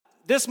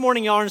This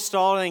morning, y'all are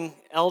installing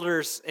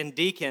elders and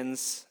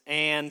deacons,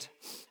 and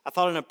I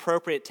thought an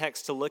appropriate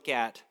text to look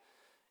at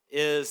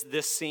is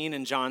this scene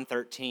in John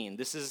 13.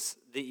 This is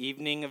the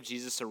evening of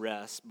Jesus'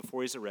 arrest,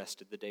 before he's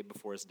arrested, the day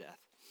before his death.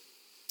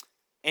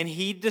 And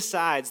he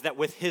decides that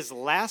with his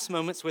last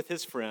moments with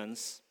his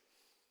friends,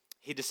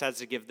 he decides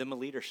to give them a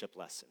leadership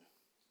lesson.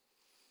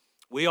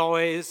 We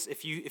always,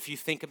 if you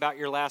think about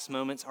your last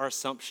moments, our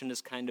assumption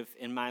is kind of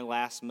in my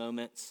last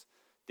moments,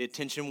 the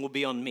attention will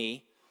be on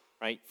me,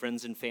 right?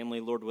 Friends and family,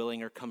 Lord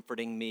willing, are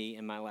comforting me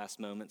in my last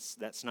moments.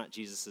 That's not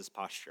Jesus'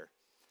 posture.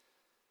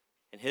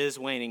 In his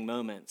waning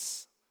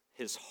moments,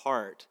 his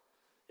heart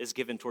is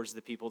given towards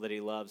the people that he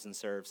loves and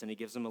serves, and he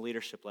gives them a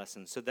leadership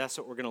lesson. So that's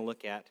what we're going to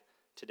look at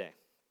today.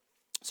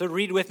 So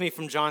read with me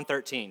from John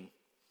 13.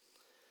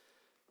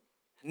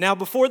 Now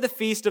before the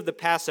feast of the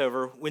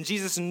Passover, when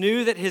Jesus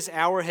knew that his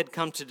hour had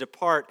come to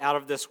depart out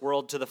of this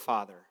world to the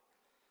Father,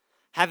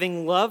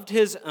 having loved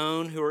his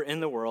own who were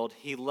in the world,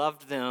 he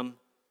loved them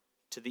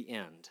to the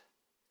end.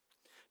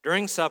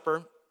 During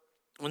supper,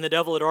 when the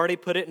devil had already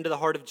put it into the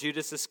heart of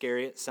Judas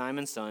Iscariot,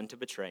 Simon's son, to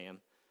betray him,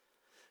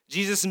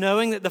 Jesus,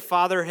 knowing that the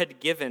Father had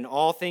given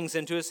all things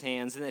into his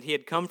hands and that he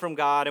had come from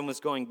God and was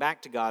going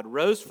back to God,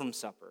 rose from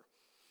supper.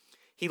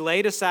 He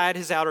laid aside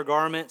his outer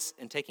garments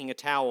and taking a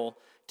towel,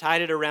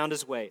 tied it around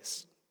his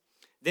waist.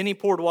 Then he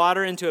poured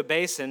water into a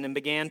basin and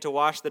began to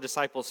wash the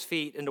disciples'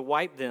 feet and to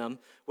wipe them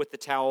with the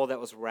towel that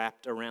was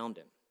wrapped around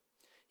him.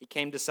 He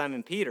came to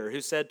Simon Peter,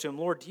 who said to him,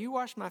 "Lord, do you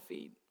wash my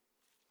feet?"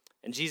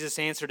 And Jesus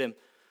answered him,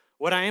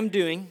 "What I am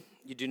doing,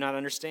 you do not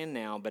understand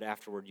now, but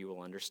afterward you will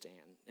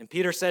understand." And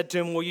Peter said to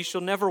him, "Well, you shall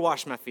never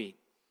wash my feet."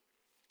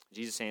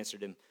 Jesus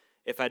answered him,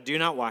 "If I do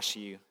not wash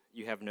you,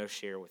 you have no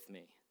share with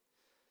me."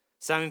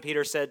 Simon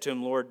Peter said to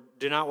him, "Lord,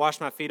 do not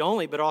wash my feet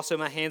only, but also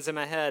my hands and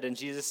my head." And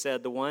Jesus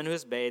said, "The one who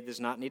is bathed does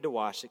not need to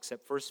wash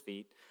except for his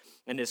feet,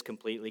 and is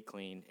completely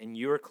clean. And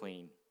you are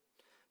clean,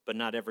 but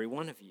not every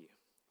one of you."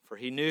 For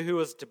he knew who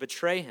was to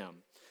betray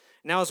him.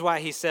 And that was why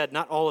he said,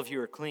 "Not all of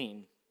you are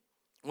clean."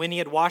 When he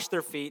had washed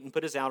their feet and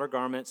put his outer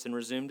garments and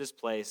resumed his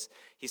place,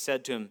 he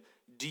said to him,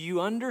 "Do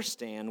you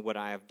understand what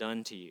I have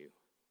done to you?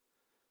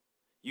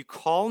 You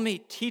call me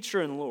teacher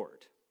and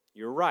Lord.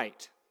 You're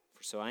right,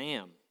 for so I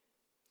am.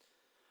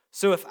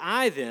 So if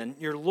I then,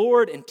 your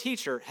Lord and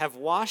teacher, have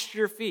washed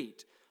your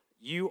feet,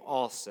 you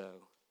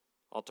also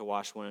ought to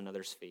wash one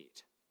another's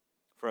feet.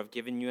 For I've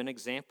given you an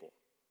example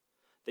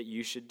that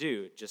you should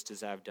do just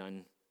as I've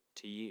done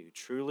to you.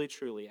 Truly,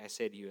 truly, I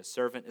say to you, a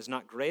servant is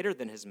not greater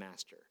than his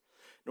master,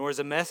 nor is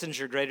a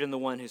messenger greater than the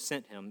one who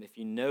sent him. If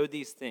you know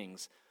these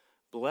things,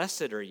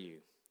 blessed are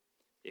you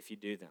if you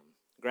do them.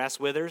 The grass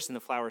withers and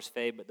the flowers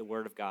fade, but the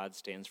word of God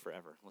stands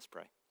forever." Let's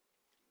pray.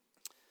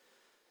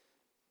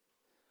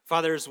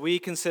 Father, as we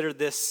consider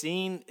this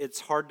scene,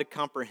 it's hard to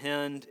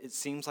comprehend. It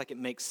seems like it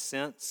makes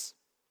sense.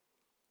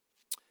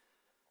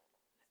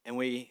 And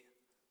we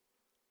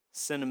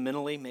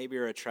sentimentally maybe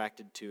are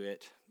attracted to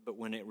it, but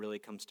when it really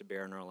comes to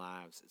bear in our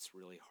lives, it's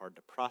really hard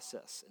to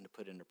process and to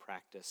put into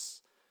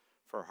practice,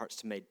 for our hearts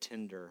to be made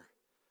tender,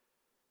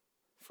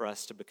 for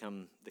us to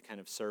become the kind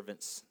of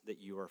servants that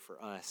you are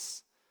for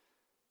us.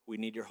 We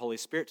need your Holy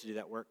Spirit to do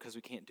that work because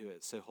we can't do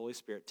it. So Holy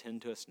Spirit,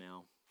 tend to us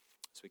now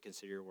as we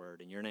consider your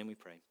word. In your name we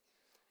pray.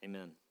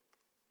 Amen.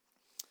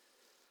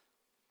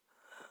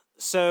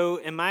 So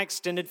in my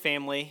extended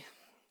family,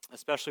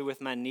 especially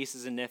with my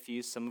nieces and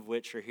nephews, some of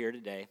which are here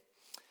today,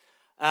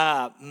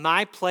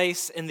 my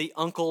place in the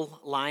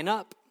uncle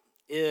lineup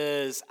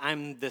is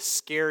I'm the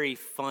scary,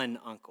 fun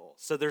uncle.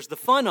 So there's the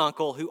fun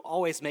uncle who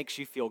always makes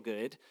you feel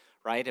good,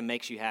 right, and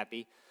makes you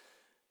happy.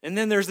 And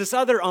then there's this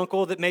other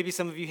uncle that maybe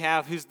some of you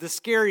have who's the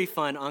scary,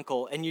 fun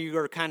uncle, and you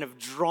are kind of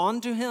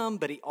drawn to him,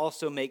 but he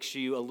also makes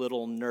you a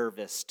little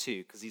nervous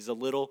too, because he's a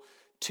little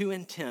too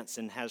intense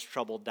and has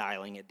trouble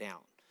dialing it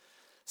down.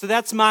 So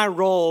that's my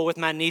role with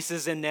my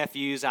nieces and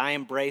nephews. I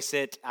embrace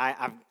it.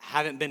 I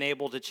haven't been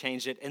able to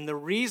change it. And the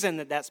reason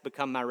that that's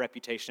become my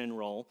reputation and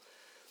role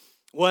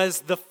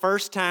was the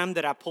first time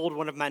that I pulled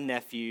one of my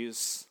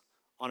nephews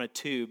on a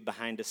tube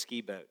behind a ski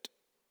boat.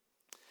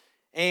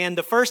 And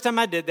the first time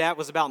I did that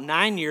was about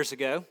 9 years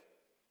ago.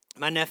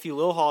 My nephew,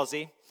 Lil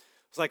Halsey,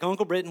 was like,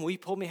 "Uncle Britton, will you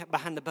pull me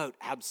behind the boat?"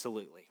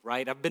 Absolutely,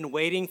 right? I've been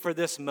waiting for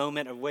this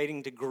moment, of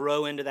waiting to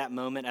grow into that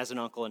moment as an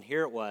uncle, and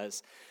here it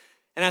was.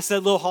 And I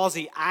said, "Lil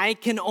Halsey, I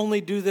can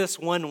only do this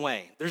one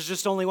way. There's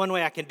just only one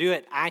way I can do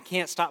it. I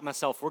can't stop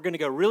myself. We're going to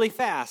go really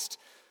fast,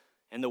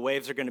 and the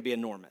waves are going to be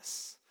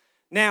enormous."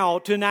 Now,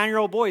 to a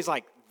 9-year-old boy, he's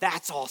like,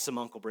 "That's awesome,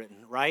 Uncle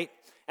Britton," right?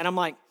 And I'm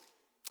like,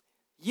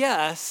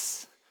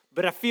 "Yes,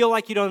 but I feel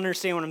like you don't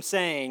understand what I'm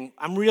saying.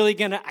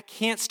 I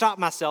can't stop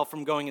myself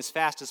from going as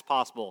fast as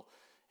possible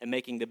and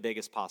making the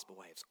biggest possible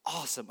waves."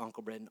 "Awesome,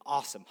 Uncle Britton,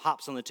 awesome."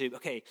 Hops on the tube.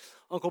 "Okay,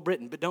 Uncle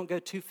Britton, but don't go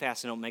too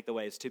fast and don't make the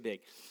waves too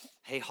big."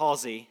 "Hey,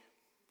 Halsey,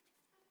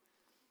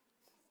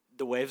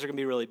 the waves are going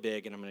to be really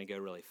big and I'm going to go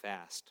really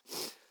fast."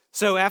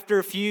 So after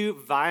a few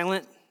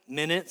violent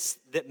minutes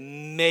that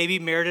maybe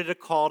merited a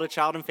call to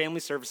Child and Family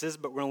Services,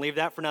 but we're going to leave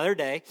that for another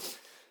day,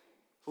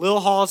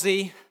 Lil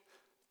Halsey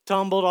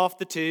tumbled off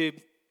the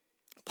tube,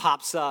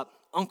 pops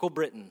up, Uncle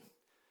Britton,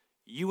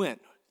 you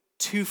went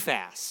too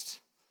fast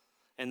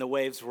and the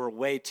waves were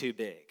way too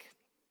big.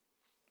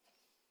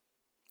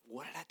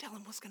 What did I tell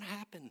him was going to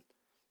happen?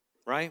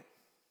 Right?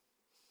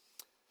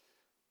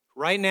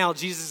 Right now,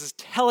 Jesus is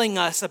telling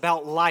us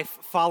about life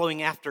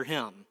following after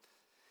him.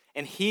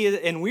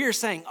 And we are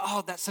saying,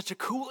 oh, that's such a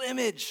cool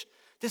image.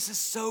 This is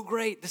so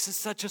great. This is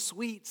such a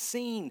sweet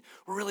scene.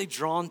 We're really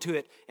drawn to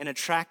it and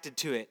attracted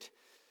to it.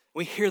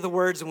 We hear the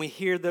words and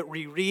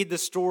we read the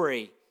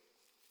story.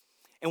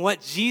 And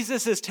what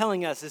Jesus is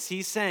telling us is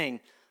he's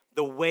saying,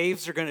 the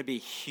waves are going to be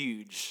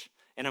huge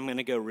and I'm going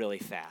to go really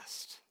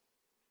fast.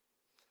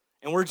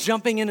 And we're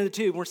jumping into the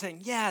tube and we're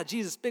saying, yeah,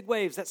 Jesus, big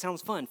waves, that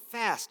sounds fun.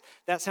 Fast,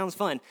 that sounds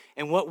fun.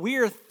 And what we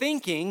are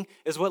thinking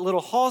is what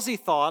little Halsey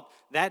thought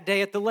that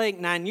day at the lake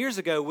 9 years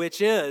ago,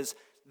 which is,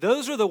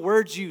 those are the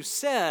words you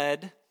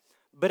said,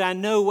 but I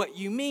know what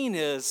you mean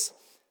is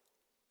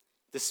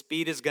the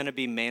speed is going to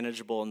be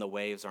manageable and the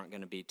waves aren't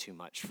going to be too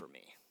much for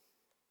me.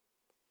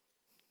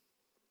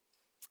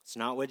 It's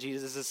not what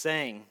Jesus is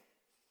saying.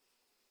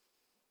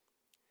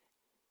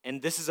 And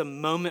this is a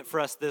moment for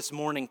us this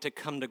morning to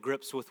come to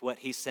grips with what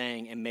he's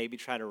saying and maybe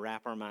try to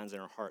wrap our minds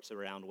and our hearts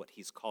around what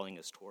he's calling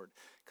us toward.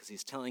 Because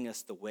he's telling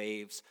us the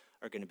waves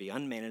are going to be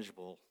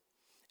unmanageable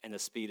and the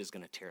speed is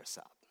going to tear us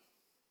up.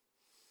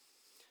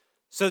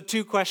 So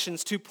 2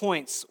 questions, 2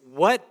 points.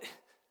 What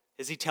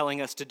is he telling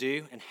us to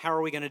do and how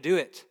are we going to do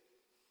it?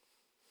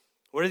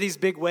 What are these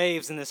big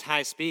waves and this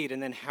high speed?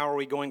 And then how are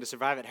we going to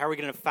survive it? How are we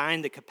going to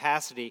find the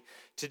capacity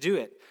to do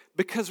it?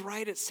 Because,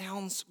 right, it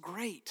sounds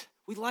great.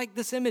 We like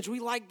this image. We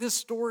like this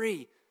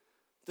story.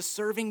 The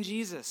serving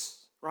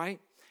Jesus, right?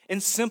 In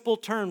simple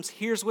terms,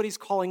 here's what he's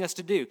calling us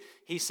to do.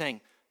 He's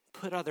saying,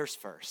 put others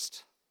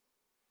first.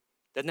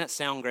 Doesn't that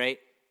sound great?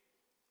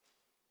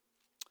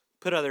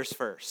 Put others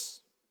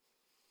first.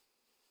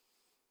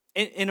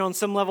 And on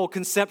some level,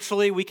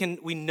 conceptually,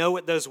 we know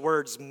what those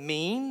words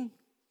mean,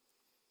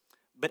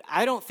 but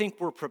I don't think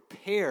we're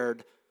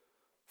prepared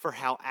for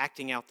how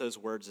acting out those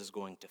words is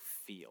going to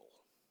feel.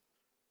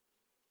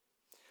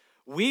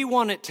 We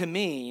want it to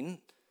mean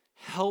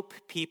help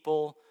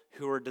people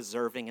who are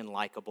deserving and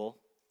likable.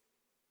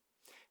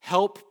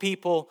 Help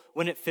people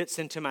when it fits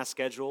into my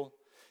schedule.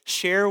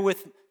 Share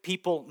with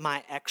people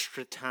my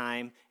extra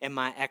time and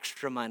my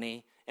extra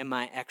money and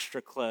my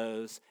extra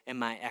clothes and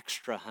my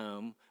extra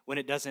home when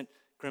it doesn't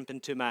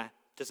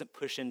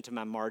push into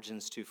my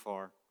margins too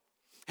far.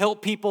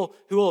 Help people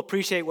who will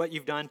appreciate what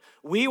you've done.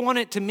 We want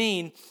it to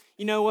mean,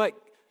 you know what?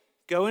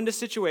 Go into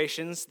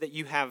situations that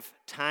you have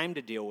time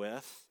to deal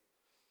with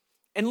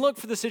and look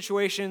for the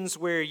situations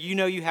where you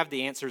know you have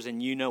the answers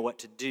and you know what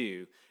to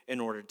do in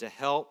order to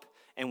help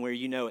and where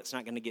you know it's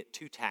not going to get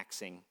too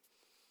taxing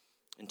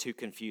and too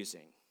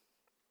confusing.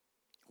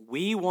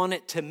 We want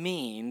it to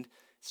mean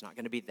it's not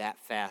going to be that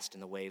fast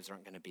and the waves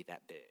aren't going to be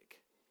that big.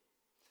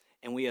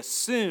 And we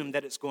assume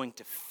that it's going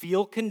to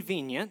feel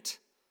convenient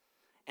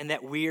and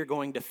that we are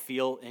going to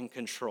feel in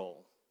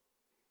control.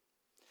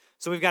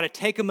 So we've got to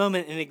take a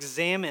moment and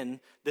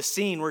examine the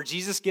scene where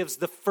Jesus gives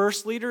the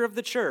first leaders of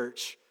the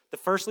church,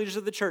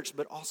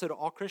 but also to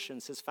all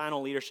Christians, his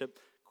final leadership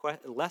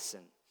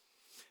lesson.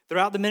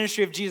 Throughout the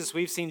ministry of Jesus,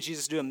 we've seen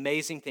Jesus do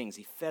amazing things.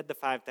 He fed the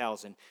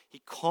 5,000.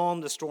 He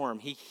calmed the storm.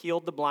 He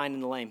healed the blind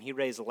and the lame. He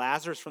raised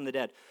Lazarus from the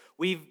dead.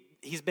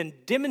 He's been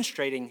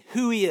demonstrating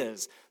who he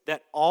is,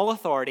 that all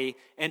authority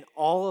and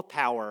all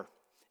power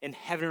in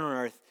heaven and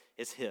earth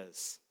is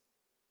his.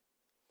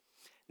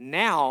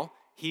 Now,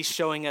 he's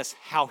showing us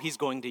how he's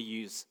going to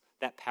use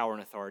that power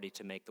and authority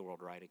to make the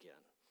world right again.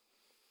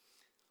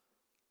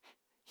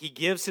 He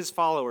gives his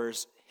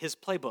followers his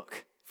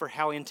playbook for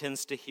how he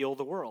intends to heal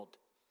the world.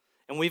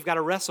 And we've got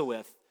to wrestle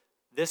with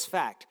this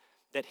fact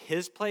that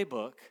his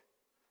playbook,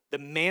 the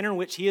manner in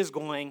which he is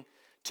going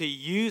to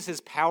use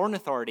his power and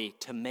authority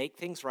to make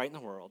things right in the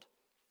world,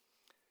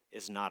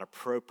 is not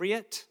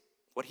appropriate.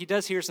 What he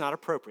does here is not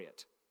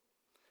appropriate.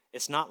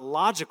 It's not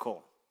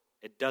logical.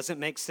 It doesn't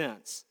make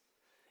sense.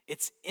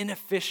 It's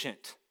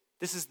inefficient.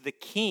 This is the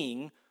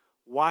king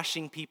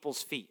washing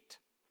people's feet,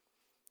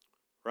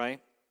 right?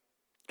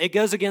 It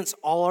goes against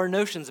all our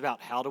notions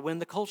about how to win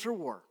the culture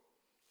war.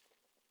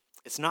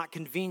 It's not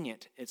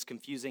convenient, it's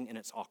confusing, and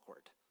it's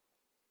awkward.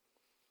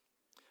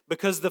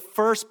 Because the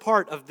first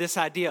part of this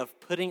idea of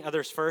putting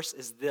others first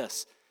is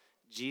this: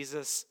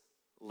 Jesus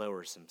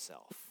lowers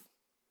himself.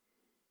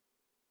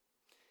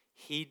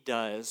 He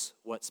does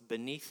what's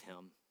beneath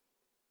him.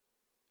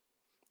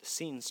 The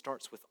scene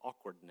starts with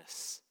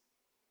awkwardness.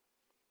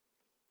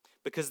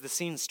 Because the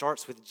scene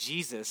starts with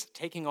Jesus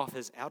taking off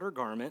his outer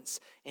garments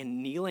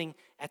and kneeling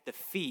at the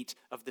feet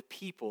of the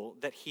people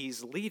that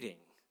he's leading.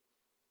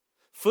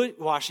 Foot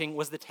washing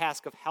was the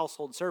task of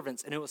household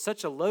servants, and it was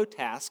such a low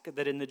task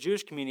that in the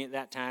Jewish community at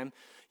that time,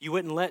 you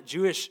wouldn't let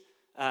Jewish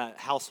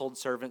household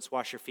servants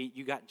wash your feet.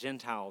 You got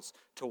Gentiles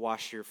to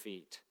wash your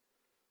feet.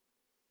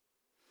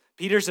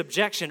 Peter's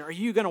objection, are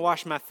you going to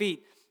wash my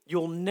feet?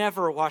 You'll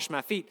never wash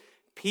my feet.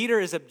 Peter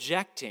is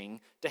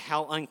objecting to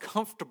how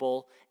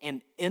uncomfortable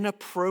and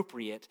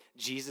inappropriate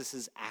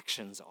Jesus'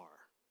 actions are.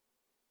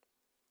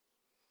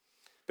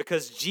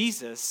 Because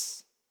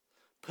Jesus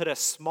put a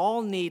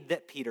small need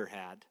that Peter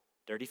had,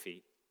 dirty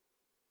feet,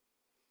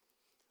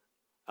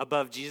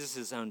 above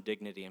Jesus' own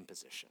dignity and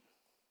position.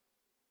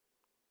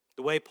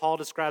 The way Paul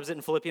describes it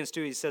in Philippians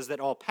 2, he says that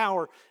all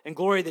power and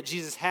glory that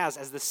Jesus has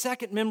as the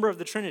second member of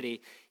the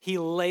Trinity, he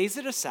lays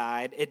it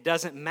aside. It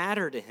doesn't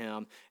matter to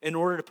him in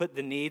order to put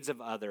the needs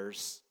of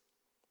others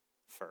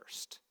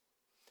first.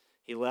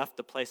 He left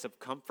the place of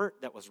comfort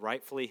that was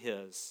rightfully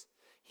his.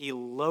 He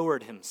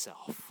lowered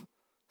himself.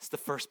 It's the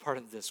first part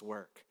of this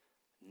work.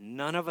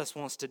 None of us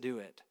wants to do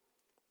it.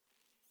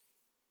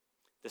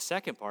 The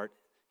second part,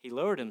 he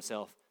lowered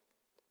himself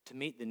to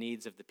meet the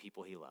needs of the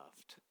people he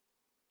loved.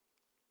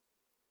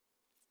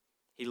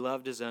 He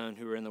loved his own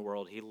who were in the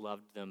world. He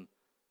loved them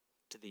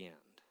to the end.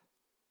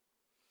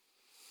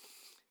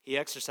 He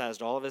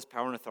exercised all of his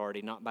power and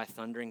authority not by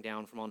thundering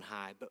down from on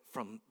high, but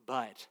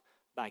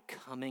by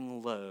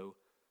coming low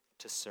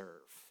to serve.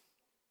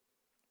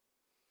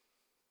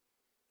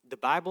 The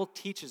Bible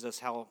teaches us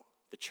how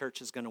the church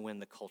is going to win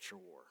the culture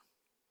war.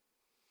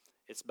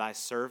 It's by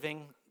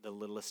serving the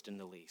littlest and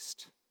the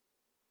least.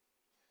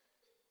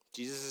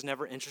 Jesus is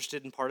never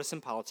interested in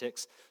partisan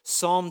politics.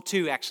 Psalm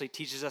 2 actually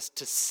teaches us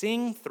to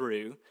sing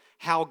through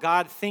how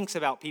God thinks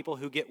about people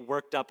who get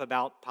worked up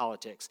about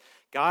politics.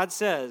 God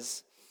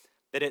says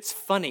that it's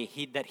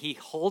funny that he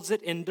holds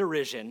it in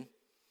derision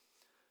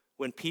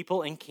when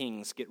people and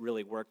kings get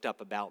really worked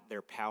up about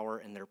their power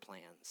and their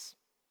plans.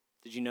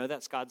 Did you know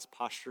that's God's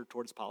posture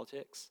towards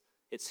politics?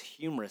 It's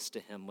humorous to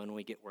him when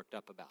we get worked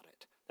up about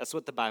it. That's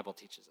what the Bible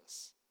teaches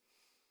us.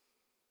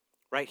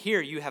 Right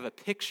here, you have a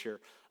picture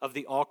of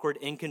the awkward,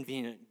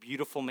 inconvenient,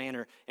 beautiful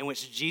manner in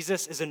which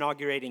Jesus is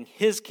inaugurating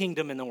his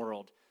kingdom in the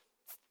world.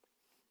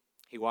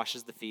 He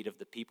washes the feet of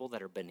the people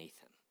that are beneath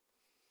him.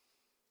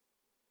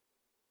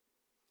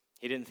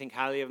 He didn't think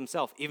highly of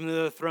himself. Even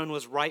though the throne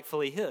was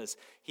rightfully his,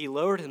 he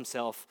lowered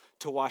himself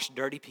to wash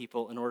dirty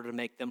people in order to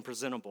make them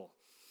presentable.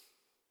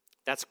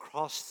 That's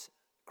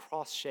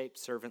cross-shaped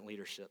servant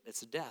leadership.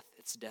 It's death.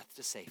 It's death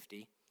to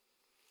safety.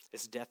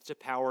 It's death to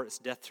power. It's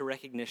death to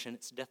recognition.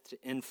 It's death to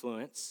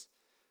influence.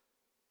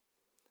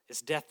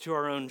 It's death to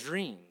our own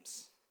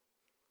dreams.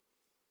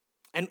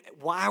 And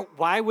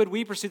why would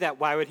we pursue that?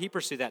 Why would he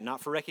pursue that?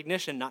 Not for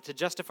recognition, not to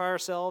justify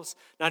ourselves,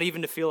 not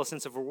even to feel a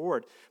sense of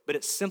reward. But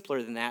it's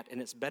simpler than that,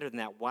 and it's better than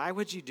that. Why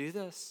would you do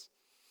this?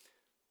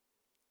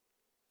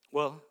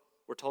 Well,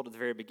 we're told at the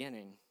very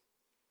beginning,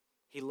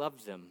 he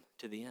loved them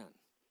to the end.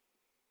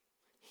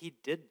 He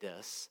did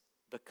this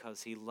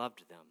because he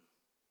loved them.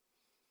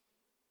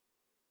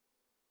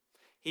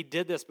 He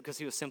did this because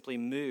he was simply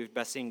moved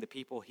by seeing the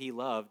people he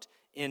loved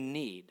in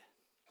need.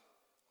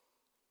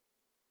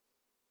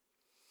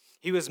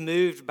 He was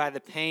moved by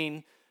the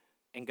pain,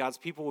 and God's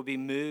people will be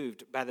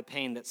moved by the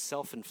pain that's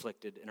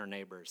self-inflicted in our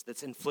neighbors,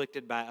 that's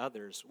inflicted by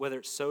others, whether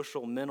it's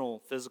social, mental,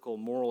 physical,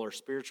 moral, or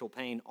spiritual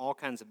pain, all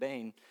kinds of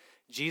pain.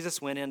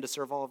 Jesus went in to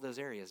serve all of those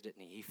areas,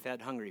 didn't he? He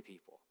fed hungry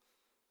people.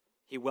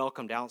 He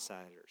welcomed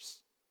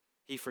outsiders.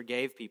 He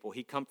forgave people.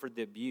 He comforted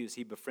the abused.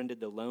 He befriended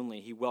the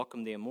lonely. He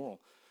welcomed the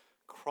immoral.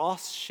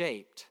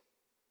 Cross-shaped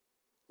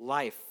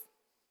life,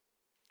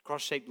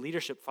 cross-shaped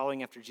leadership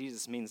following after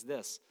Jesus means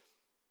this: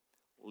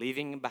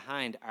 leaving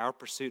behind our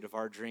pursuit of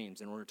our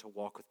dreams in order to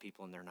walk with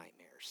people in their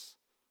nightmares.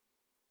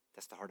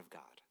 That's the heart of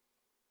God.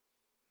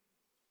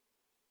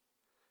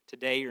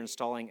 Today, you're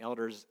installing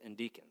elders and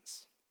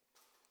deacons.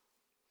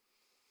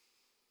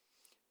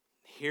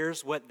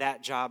 Here's what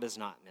that job is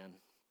not, men.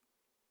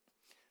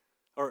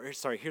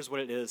 Here's what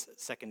it is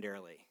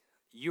secondarily.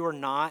 You are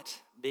not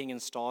being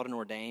installed and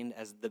ordained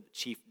as the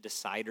chief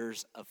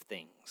deciders of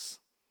things.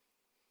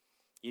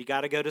 You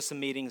got to go to some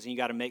meetings and you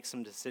got to make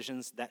some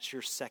decisions. That's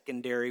your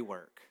secondary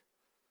work.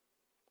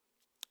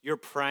 Your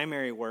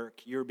primary work,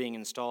 you're being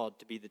installed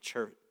to be the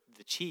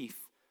chief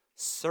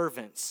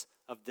servants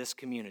of this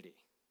community.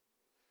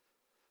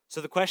 So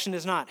the question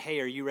is not, hey,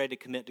 are you ready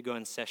to commit to go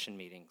in session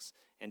meetings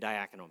and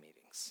diaconal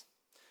meetings?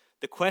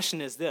 The question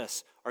is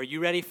this: are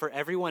you ready for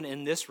everyone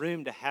in this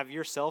room to have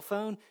your cell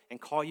phone and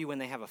call you when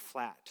they have a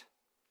flat?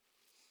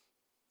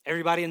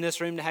 Everybody in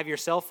this room to have your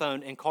cell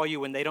phone and call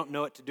you when they don't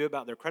know what to do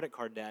about their credit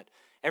card debt.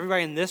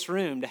 Everybody in this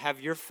room to have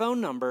your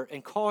phone number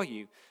and call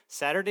you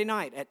Saturday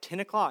night at 10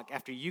 o'clock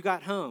after you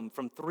got home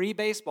from 3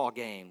 baseball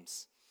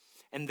games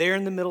and they're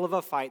in the middle of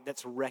a fight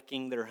that's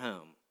wrecking their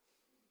home.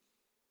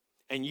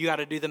 And you got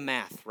to do the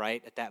math,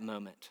 right, at that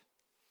moment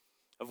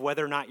of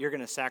whether or not you're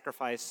going to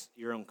sacrifice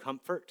your own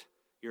comfort.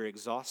 You're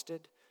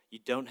exhausted, you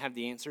don't have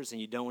the answers,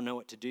 and you don't know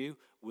what to do.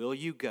 Will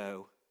you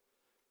go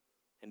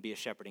and be a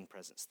shepherding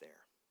presence there?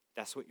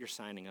 That's what you're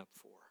signing up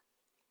for.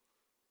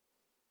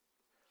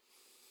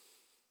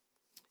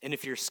 And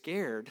if you're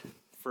scared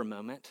for a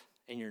moment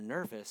and you're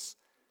nervous,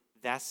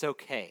 that's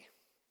okay.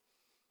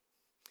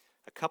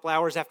 A couple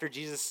hours after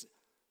Jesus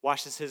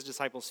washes his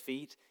disciples'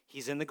 feet,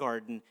 he's in the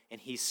garden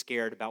and he's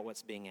scared about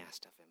what's being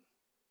asked of him.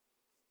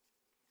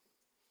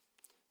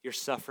 Your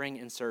suffering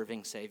and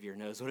serving Savior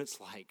knows what it's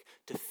like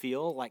to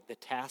feel like the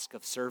task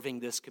of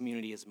serving this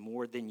community is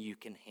more than you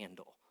can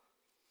handle.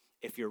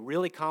 If you're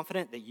really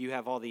confident that you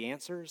have all the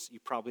answers, you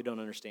probably don't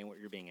understand what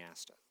you're being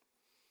asked of.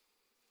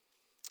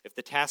 If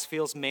the task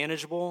feels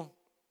manageable,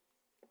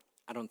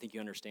 I don't think you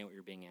understand what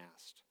you're being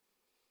asked.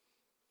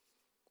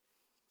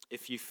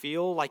 If you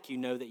feel like you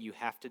know that you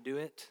have to do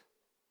it,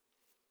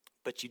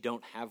 but you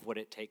don't have what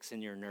it takes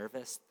and you're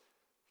nervous,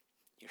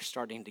 you're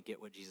starting to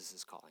get what Jesus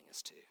is calling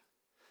us to.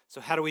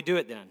 So how do we do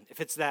it then, if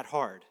it's that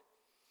hard?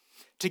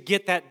 To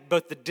get that,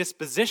 both the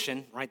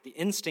disposition, right, the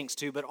instincts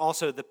to, but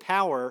also the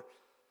power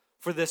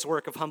for this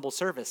work of humble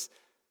service,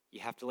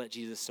 you have to let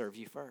Jesus serve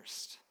you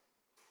first.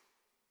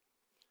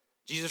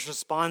 Jesus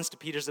responds to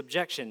Peter's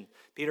objection.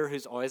 Peter,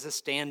 who's always a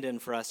stand-in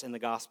for us in the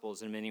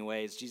Gospels in many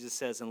ways, Jesus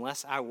says,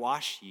 unless I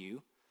wash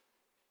you,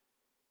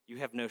 you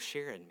have no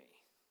share in me.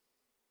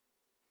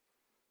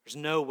 There's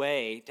no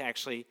way to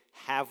actually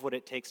have what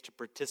it takes to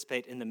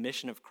participate in the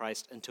mission of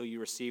Christ until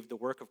you receive the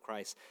work of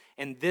Christ.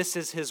 And this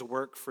is his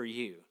work for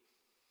you.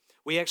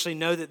 We actually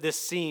know that this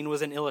scene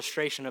was an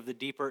illustration of the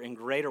deeper and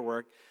greater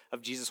work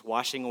of Jesus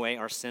washing away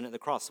our sin at the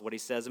cross. What he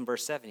says in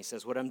verse 7, he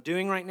says, what I'm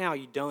doing right now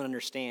you don't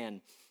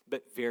understand,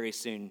 but very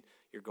soon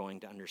you're going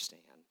to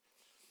understand.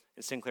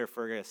 And Sinclair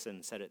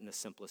Ferguson said it in the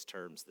simplest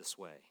terms this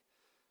way.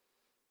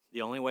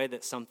 The only way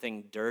that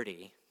something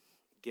dirty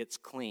gets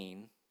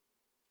clean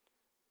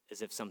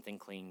is if something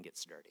clean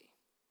gets dirty.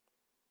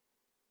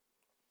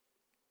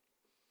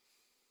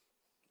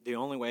 The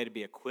only way to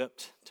be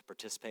equipped to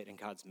participate in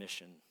God's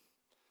mission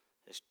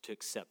is to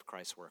accept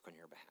Christ's work on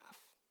your behalf.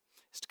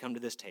 It's to come to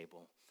this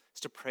table.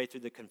 It's to pray through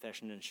the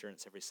confession and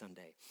assurance every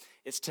Sunday.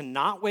 It's to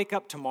not wake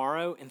up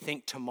tomorrow and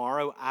think,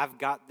 tomorrow I've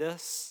got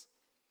this.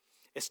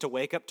 It's to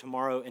wake up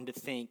tomorrow and to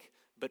think,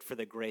 but for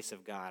the grace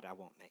of God, I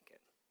won't make it.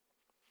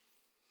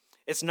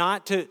 It's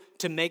not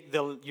to make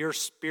your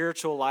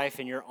spiritual life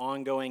and your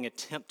ongoing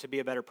attempt to be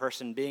a better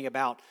person being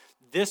about,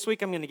 this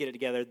week I'm going to get it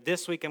together,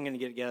 this week I'm going to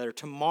get it together,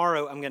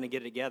 tomorrow I'm going to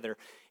get it together.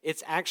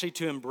 It's actually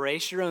to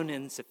embrace your own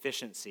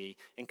insufficiency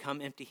and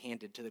come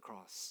empty-handed to the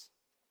cross,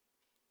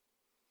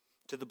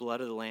 to the blood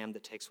of the Lamb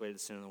that takes away the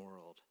sin of the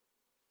world.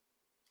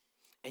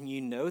 And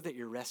you know that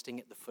you're resting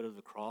at the foot of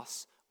the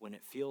cross when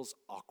it feels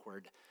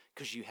awkward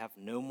because you have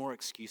no more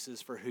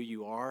excuses for who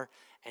you are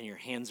and your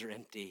hands are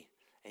empty.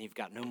 And you've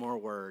got no more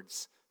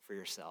words for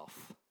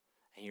yourself.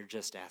 And you're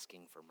just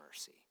asking for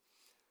mercy.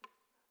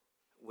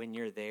 When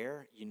you're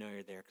there, you know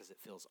you're there because it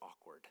feels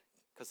awkward.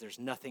 Because there's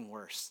nothing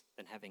worse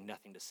than having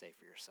nothing to say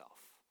for yourself.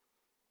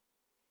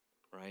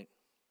 Right?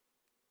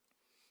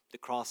 The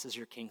cross is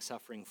your King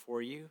suffering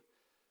for you.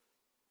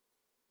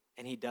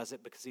 And he does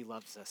it because he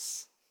loves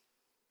us.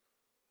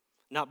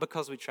 Not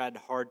because we tried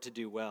hard to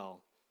do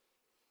well.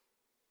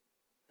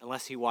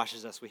 Unless he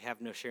washes us, we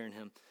have no share in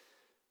him.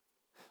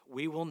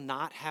 We will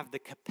not have the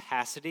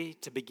capacity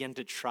to begin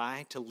to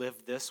try to live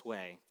this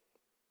way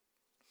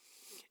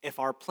if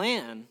our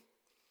plan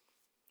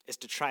is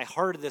to try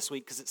harder this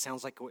week because it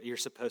sounds like what you're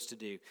supposed to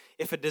do.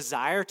 If a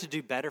desire to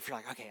do better, if you're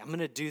like, okay, I'm going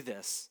to do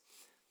this.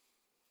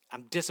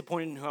 I'm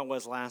disappointed in who I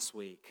was last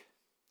week.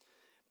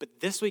 But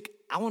this week,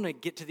 I want to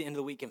get to the end of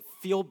the week and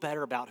feel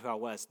better about who I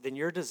was. Then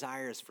your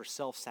desire is for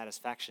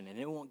self-satisfaction, and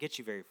it won't get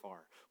you very far.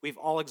 We've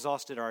all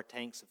exhausted our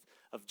tanks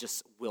of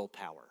just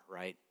willpower,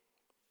 right?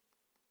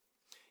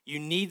 You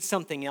need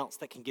something else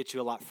that can get you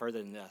a lot further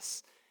than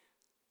this.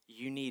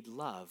 You need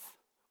love.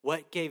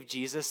 What gave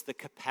Jesus the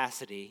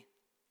capacity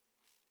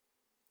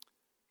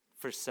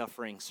for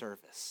suffering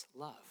service?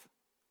 Love.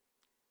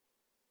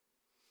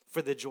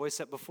 For the joy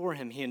set before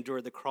him, he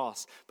endured the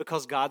cross.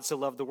 Because God so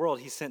loved the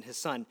world, he sent his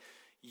son.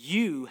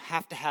 You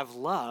have to have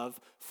love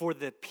for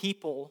the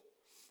people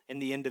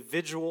and the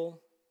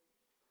individual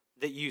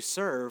that you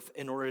serve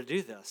in order to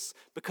do this.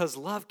 Because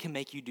love can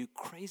make you do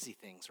crazy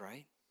things,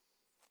 right?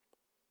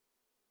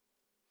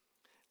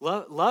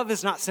 Love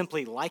is not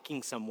simply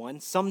liking someone.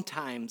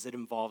 Sometimes it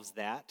involves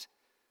that.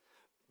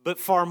 But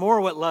far more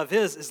what love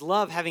is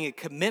love having a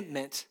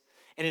commitment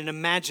and an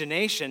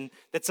imagination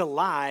that's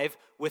alive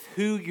with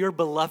who your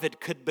beloved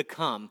could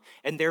become.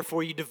 And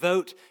therefore you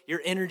devote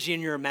your energy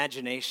and your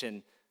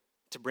imagination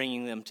to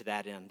bringing them to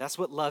that end. That's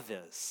what love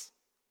is.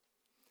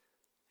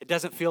 It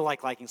doesn't feel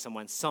like liking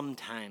someone.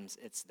 Sometimes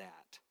it's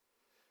that.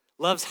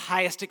 Love's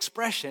highest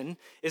expression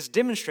is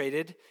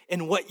demonstrated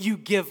in what you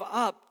give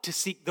up to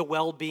seek the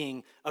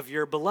well-being of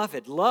your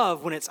beloved.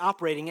 Love, when it's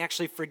operating,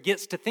 actually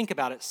forgets to think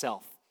about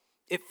itself.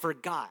 It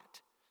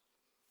forgot.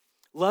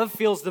 Love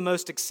feels the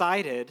most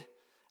excited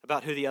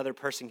about who the other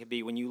person can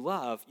be. When you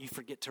love, you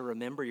forget to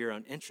remember your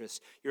own interests.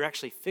 You're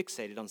actually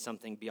fixated on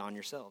something beyond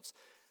yourselves.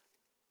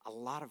 A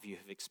lot of you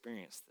have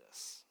experienced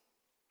this.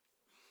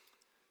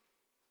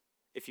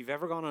 If you've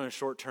ever gone on a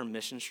short-term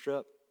mission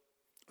trip,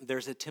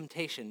 there's a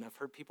temptation. I've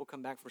heard people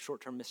come back from a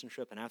short-term mission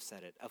trip, and I've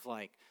said it, of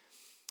like,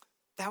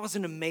 that was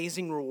an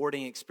amazing,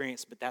 rewarding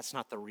experience, but that's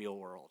not the real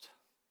world,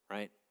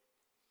 right?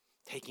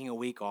 Taking a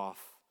week off,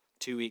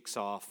 2 weeks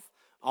off,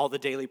 all the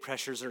daily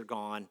pressures are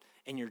gone,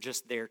 and you're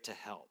just there to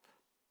help.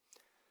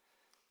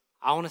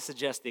 I want to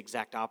suggest the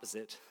exact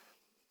opposite.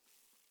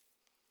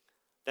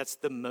 That's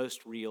the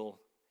most real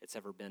it's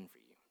ever been for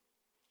you.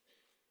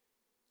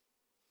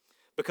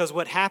 Because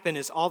what happened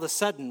is all of a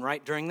sudden,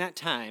 right during that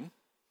time,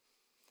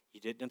 you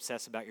didn't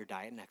obsess about your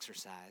diet and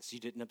exercise. You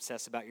didn't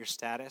obsess about your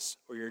status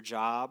or your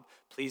job,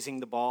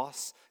 pleasing the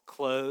boss,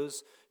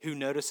 clothes, who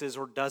notices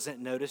or doesn't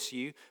notice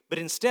you. But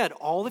instead,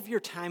 all of your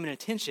time and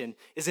attention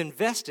is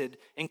invested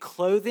in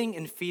clothing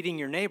and feeding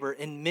your neighbor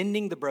and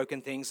mending the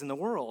broken things in the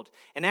world.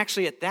 And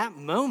actually, at that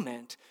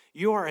moment,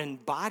 you are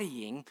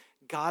embodying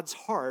God's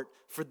heart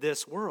for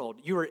this world.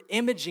 You are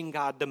imaging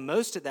God the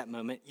most at that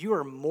moment. You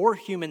are more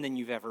human than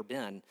you've ever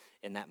been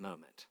in that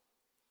moment.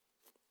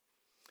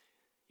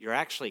 You're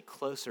actually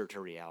closer to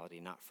reality,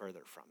 not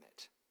further from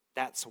it.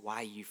 That's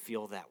why you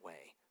feel that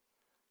way.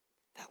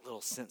 That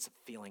little sense of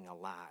feeling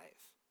alive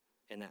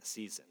in that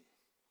season.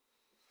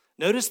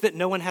 Notice that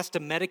no one has to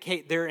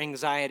medicate their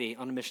anxiety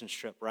on a mission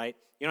trip, right?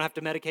 You don't have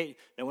to medicate.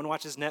 No one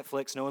watches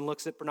Netflix. No one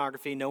looks at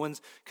pornography. No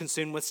one's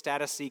consumed with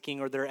status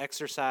seeking or their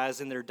exercise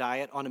and their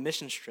diet on a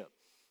mission trip,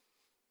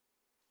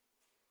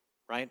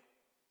 right?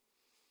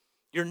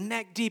 You're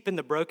neck deep in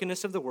the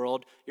brokenness of the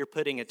world. You're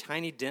putting a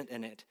tiny dent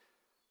in it.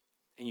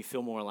 And you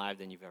feel more alive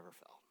than you've ever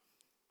felt.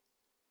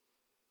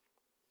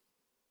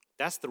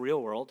 That's the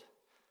real world.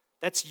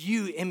 That's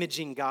you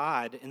imaging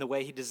God in the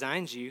way he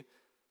designs you.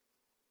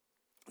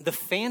 The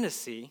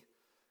fantasy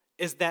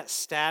is that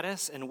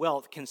status and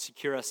wealth can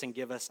secure us and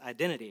give us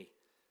identity.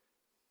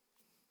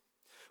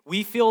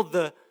 We feel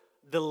the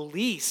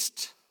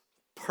least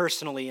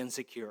personally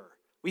insecure.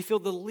 We feel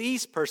the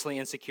least personally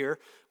insecure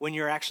when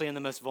you're actually in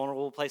the most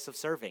vulnerable place of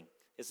serving.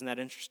 Isn't that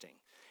interesting?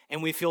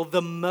 And we feel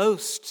the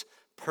most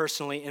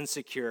personally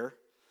insecure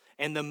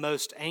and the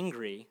most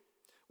angry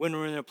when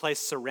we're in a place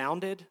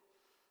surrounded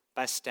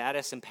by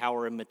status and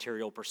power and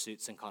material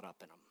pursuits and caught up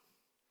in them.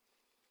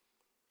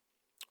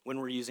 When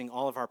we're using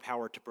all of our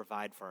power to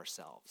provide for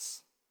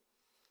ourselves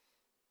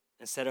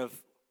instead of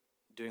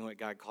doing what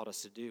God called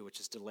us to do, which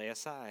is to lay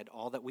aside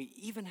all that we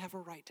even have a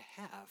right to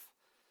have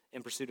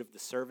in pursuit of the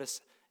service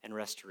and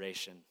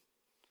restoration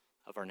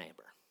of our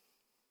neighbor.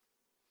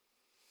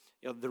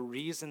 The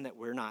reason that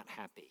we're not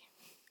happy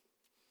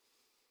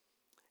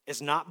is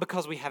not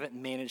because we haven't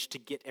managed to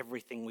get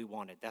everything we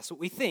wanted. That's what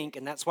we think,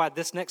 and that's why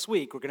this next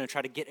week we're going to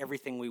try to get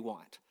everything we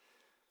want.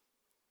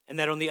 And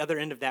that on the other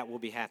end of that, we'll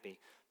be happy.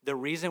 The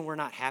reason we're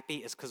not happy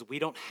is because we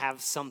don't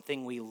have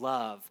something we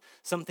love.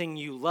 Something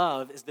you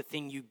love is the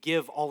thing you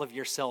give all of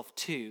yourself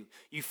to.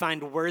 You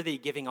find worthy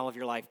giving all of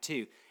your life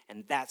to.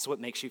 And that's what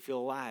makes you feel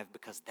alive,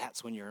 because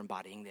that's when you're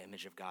embodying the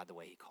image of God the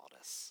way he called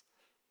us.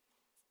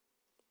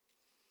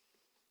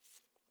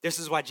 This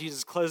is why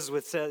Jesus closes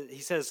with, he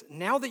says,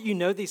 now that you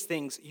know these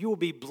things, you will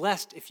be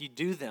blessed if you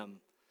do them.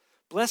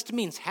 Blessed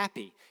means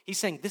happy. He's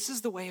saying this is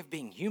the way of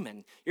being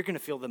human. You're going to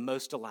feel the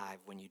most alive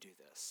when you do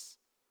this.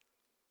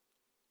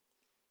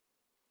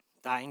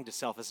 Dying to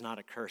self is not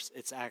a curse.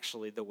 It's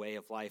actually the way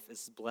of life.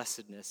 It's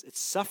blessedness. It's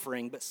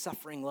suffering, but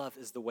suffering love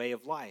is the way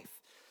of life.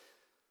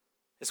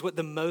 It's what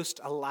the most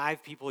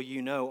alive people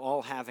you know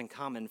all have in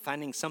common.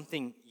 Finding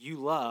something you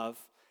love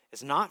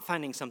is not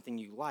finding something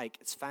you like.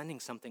 It's finding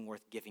something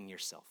worth giving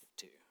yourself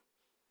to.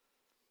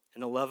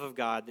 And the love of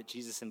God that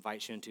Jesus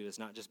invites you into is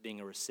not just being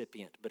a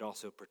recipient, but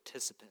also a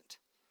participant.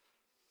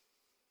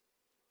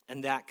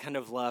 And that kind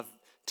of love,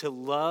 to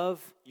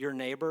love your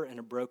neighbor in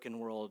a broken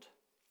world,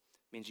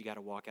 means you got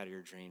to walk out of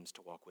your dreams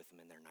to walk with them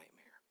in their nightmare.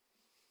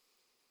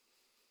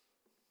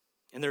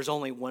 And there's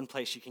only one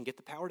place you can get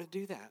the power to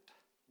do that.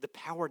 The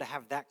power to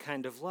have that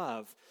kind of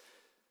love.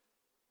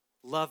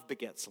 Love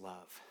begets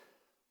love.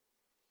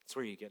 That's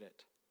where you get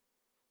it.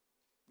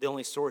 The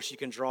only source you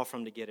can draw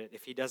from to get it.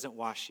 If he doesn't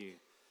wash you,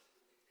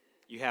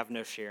 you have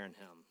no share in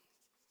him.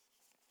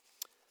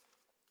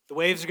 The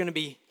waves are going to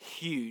be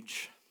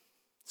huge.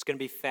 It's going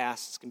to be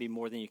fast. It's going to be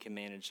more than you can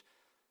manage.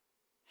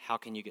 How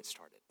can you get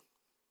started?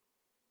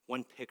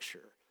 One picture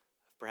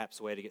of perhaps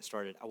a way to get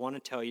started. I want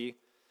to tell you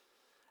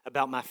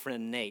about my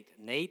friend Nate.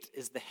 Nate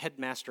is the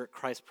headmaster at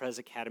Christ Pres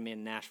Academy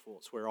in Nashville.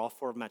 It's where all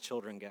 4 of my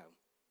children go.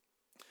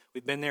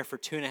 We've been there for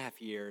 2.5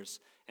 years,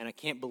 and I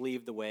can't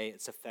believe the way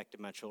it's affected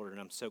my children.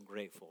 I'm so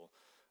grateful.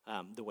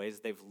 The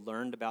ways they've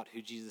learned about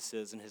who Jesus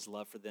is and his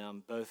love for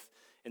them, both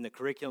in the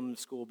curriculum of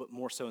school, but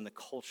more so in the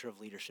culture of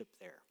leadership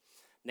there.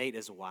 Nate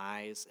is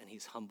wise, and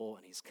he's humble,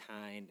 and he's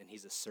kind, and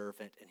he's a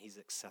servant, and he's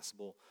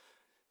accessible.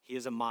 He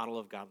is a model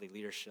of godly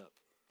leadership.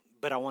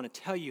 But I want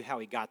to tell you how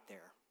he got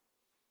there.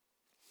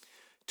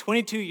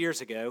 22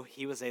 years ago,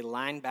 he was a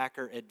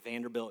linebacker at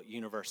Vanderbilt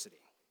University.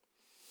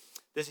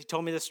 He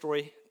told me this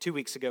story 2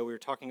 weeks ago. We were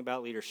talking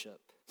about leadership.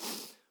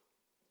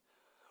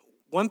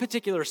 One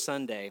particular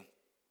Sunday,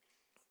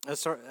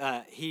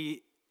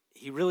 he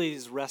really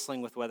is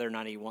wrestling with whether or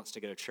not he wants to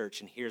go to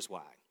church, and here's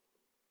why.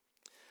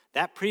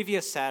 That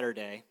previous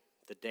Saturday,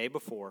 the day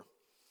before,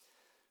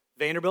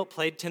 Vanderbilt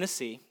played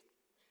Tennessee.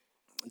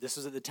 This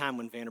was at the time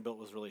when Vanderbilt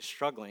was really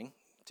struggling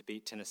to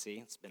beat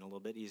Tennessee. It's been a little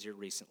bit easier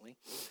recently.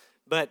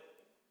 But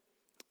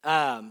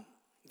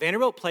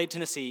Vanderbilt played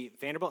Tennessee.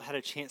 Vanderbilt had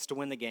a chance to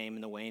win the game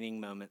in the waning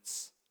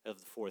moments of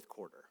the fourth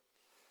quarter.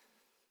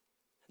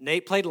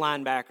 Nate played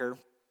linebacker.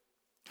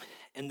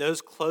 In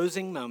those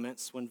closing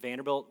moments when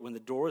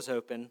the door was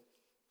open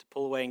to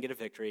pull away and get a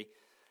victory,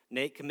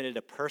 Nate committed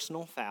a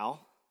personal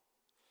foul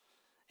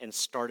and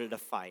started a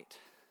fight,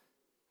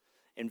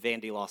 and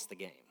Vandy lost the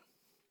game.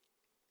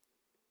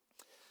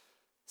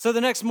 So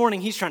the next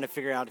morning, he's trying to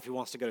figure out if he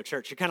wants to go to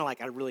church. You're kind of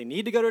like, I really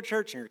need to go to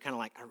church, and you're kind of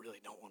like, I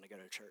really don't want to go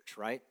to church,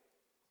 right?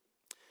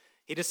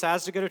 He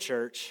decides to go to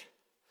church,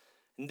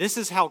 and this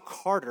is how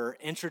Carter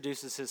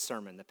introduces his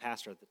sermon, the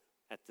pastor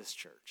at this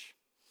church.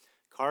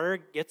 Carter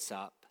gets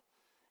up,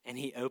 and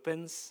he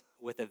opens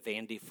with a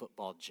Vandy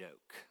football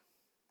joke,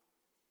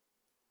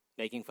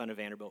 making fun of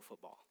Vanderbilt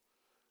football,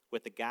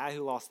 with the guy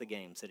who lost the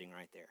game sitting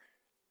right there.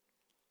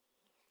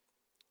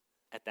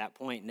 At that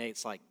point,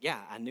 Nate's like,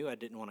 yeah, I knew I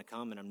didn't want to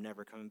come, and I'm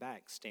never coming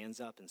back.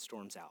 Stands up and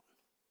storms out.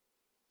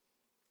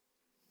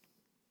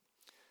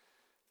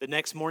 The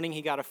next morning,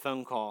 he got a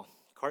phone call.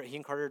 He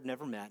and Carter had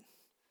never met.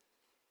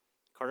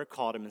 Carter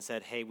called him and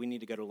said, hey, we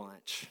need to go to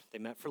lunch. They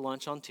met for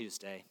lunch on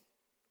Tuesday.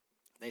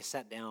 They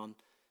sat down.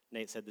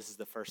 Nate said, this is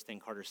the first thing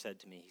Carter said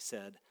to me. He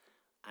said,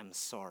 I'm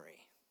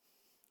sorry.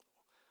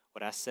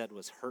 What I said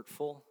was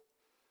hurtful,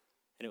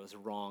 and it was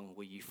wrong.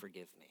 Will you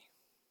forgive me?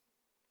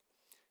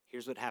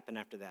 Here's what happened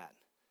after that.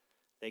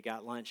 They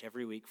got lunch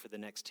every week for the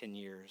next 10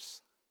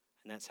 years,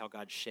 and that's how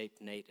God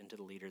shaped Nate into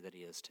the leader that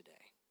he is today.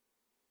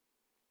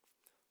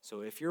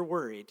 So if you're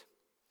worried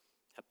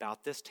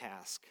about this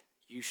task,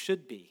 you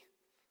should be.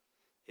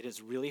 It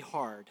is really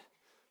hard,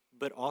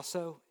 but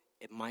also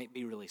it might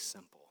be really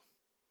simple.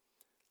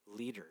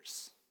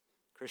 Leaders,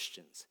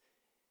 Christians,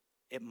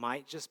 it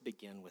might just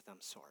begin with, I'm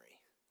sorry.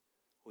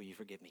 Will you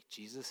forgive me?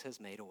 Jesus has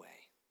made a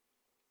way.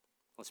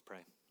 Let's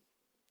pray.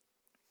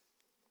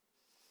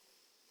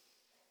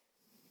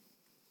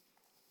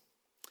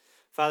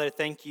 Father,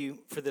 thank you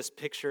for this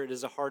picture. It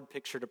is a hard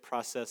picture to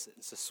process.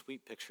 It's a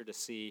sweet picture to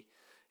see.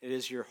 It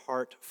is your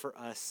heart for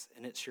us,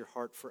 and it's your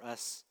heart for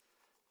us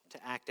to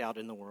act out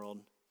in the world.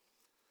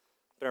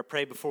 But I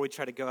pray before we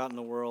try to go out in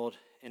the world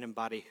and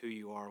embody who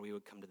you are, we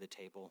would come to the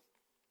table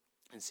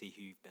and see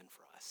who you've been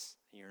for us.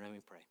 In your name we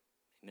pray.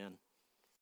 Amen.